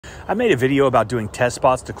I made a video about doing test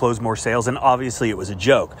spots to close more sales, and obviously it was a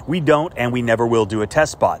joke. We don't and we never will do a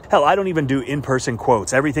test spot. Hell, I don't even do in-person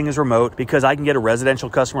quotes. Everything is remote because I can get a residential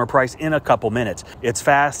customer price in a couple minutes. It's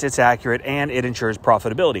fast, it's accurate, and it ensures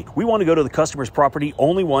profitability. We want to go to the customer's property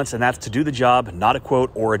only once, and that's to do the job, not a quote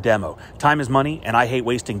or a demo. Time is money, and I hate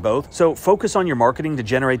wasting both. So focus on your marketing to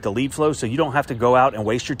generate the lead flow so you don't have to go out and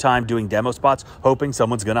waste your time doing demo spots hoping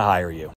someone's going to hire you.